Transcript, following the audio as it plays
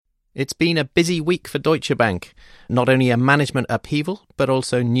It's been a busy week for Deutsche Bank. Not only a management upheaval, but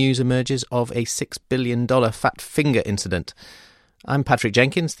also news emerges of a $6 billion fat finger incident. I'm Patrick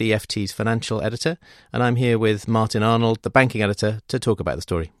Jenkins, the FT's financial editor, and I'm here with Martin Arnold, the banking editor, to talk about the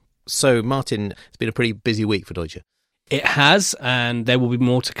story. So, Martin, it's been a pretty busy week for Deutsche. It has, and there will be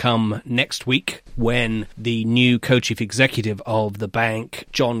more to come next week when the new co-chief executive of the bank,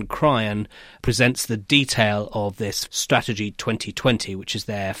 John Cryan, presents the detail of this Strategy 2020, which is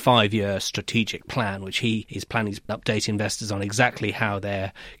their 5-year strategic plan, which he is planning to update investors on exactly how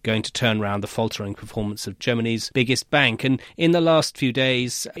they're going to turn around the faltering performance of Germany's biggest bank. And in the last few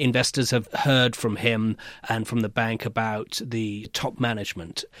days, investors have heard from him and from the bank about the top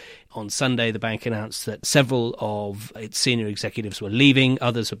management. On Sunday, the bank announced that several of its senior executives were leaving,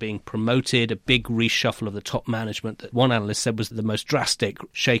 others were being promoted, a big reshuffle of the top management that one analyst said was the most drastic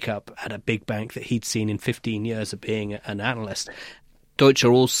shake-up at a big bank that he'd seen in 15 years of being an analyst. Deutsche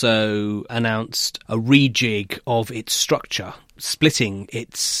also announced a rejig of its structure, splitting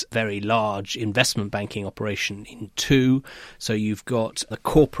its very large investment banking operation in two. So you've got the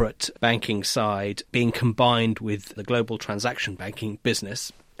corporate banking side being combined with the global transaction banking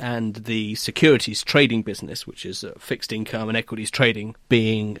business, and the securities trading business, which is fixed income and equities trading,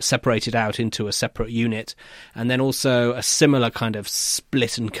 being separated out into a separate unit. And then also a similar kind of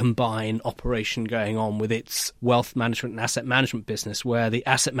split and combine operation going on with its wealth management and asset management business, where the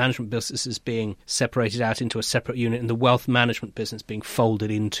asset management business is being separated out into a separate unit and the wealth management business being folded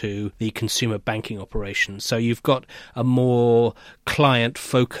into the consumer banking operation. So you've got a more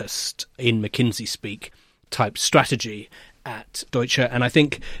client-focused, in McKinsey speak, type strategy at Deutsche. And I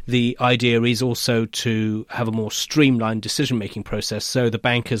think the idea is also to have a more streamlined decision-making process. So the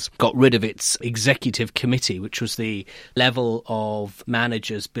bank has got rid of its executive committee, which was the level of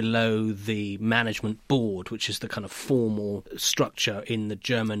managers below the management board, which is the kind of formal structure in the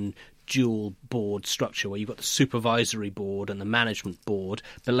German dual board structure, where you've got the supervisory board and the management board.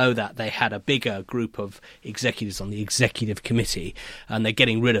 Below that, they had a bigger group of executives on the executive committee, and they're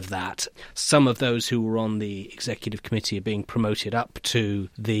getting rid of that. Some of those who were on the executive committee are being promoted up to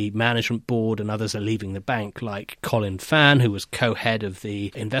the management board, and others are leaving the bank, like Colin Fan, who was co-head of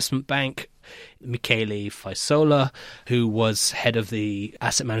the investment bank, Michele Faisola, who was head of the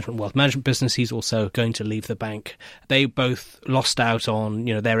asset management and wealth management business. He's also going to leave the bank. They both lost out on,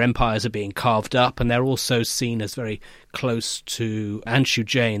 their empires are being carved up, and they're also seen as very close to Anshu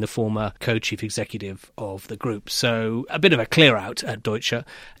Jain, the former co-chief executive of the group. So a bit of a clear out at Deutsche.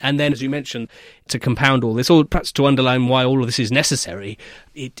 And then, as you mentioned, to compound all this, or perhaps to underline why all of this is necessary,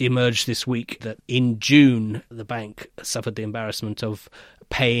 it emerged this week that in June, the bank suffered the embarrassment of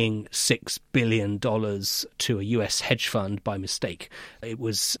paying $6 billion to a US hedge fund by mistake. It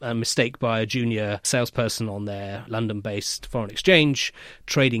was a mistake by a junior salesperson on their London-based foreign exchange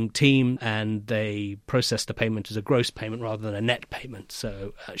trading team, and they processed the payment as a gross payment rather than a net payment.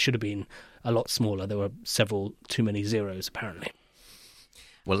 So it should have been a lot smaller. There were several too many zeros, apparently.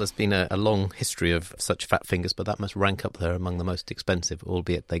 Well, there's been a long history of such fat fingers, but that must rank up there among the most expensive,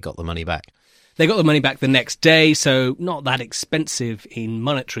 albeit they got the money back. They got the money back the next day, so not that expensive in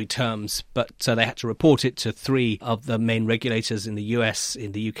monetary terms, but they had to report it to 3 of the main regulators in the US,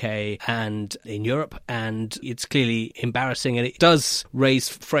 in the UK, and in Europe, and it's clearly embarrassing, and it does raise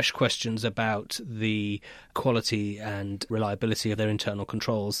fresh questions about the quality and reliability of their internal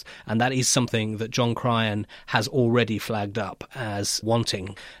controls, and that is something that John Cryan has already flagged up as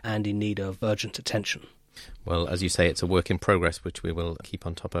wanting and in need of urgent attention. Well, as you say, it's a work in progress, which we will keep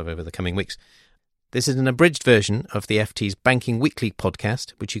on top of over the coming weeks. This is an abridged version of the FT's Banking Weekly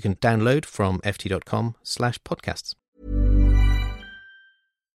podcast, which you can download from ft.com/podcasts.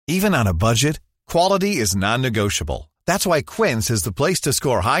 Even on a budget, quality is non-negotiable. That's why Quince is the place to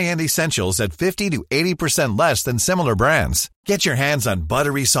score high-end essentials at 50 to 80% less than similar brands. Get your hands on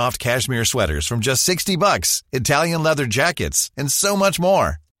buttery soft cashmere sweaters from just $60, Italian leather jackets, and so much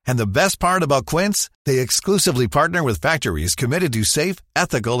more. And the best part about Quince, they exclusively partner with factories committed to safe,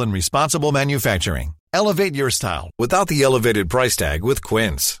 ethical, and responsible manufacturing. Elevate your style without the elevated price tag with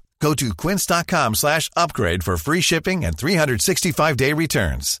Quince. Go to quince.com/upgrade for free shipping and 365-day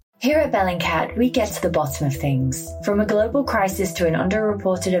returns. Here at Bellingcat, we get to the bottom of things. From a global crisis to an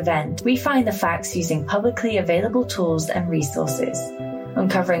underreported event, we find the facts using publicly available tools and resources,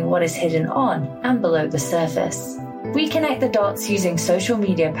 uncovering what is hidden on and below the surface. We connect the dots using social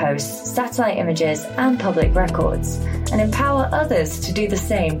media posts, satellite images, and public records, and empower others to do the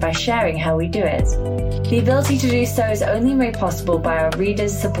same by sharing how we do it. The ability to do so is only made possible by our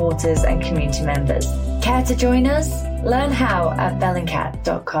readers, supporters, and community members. Care to join us? Learn how at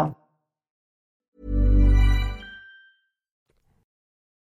bellingcat.com.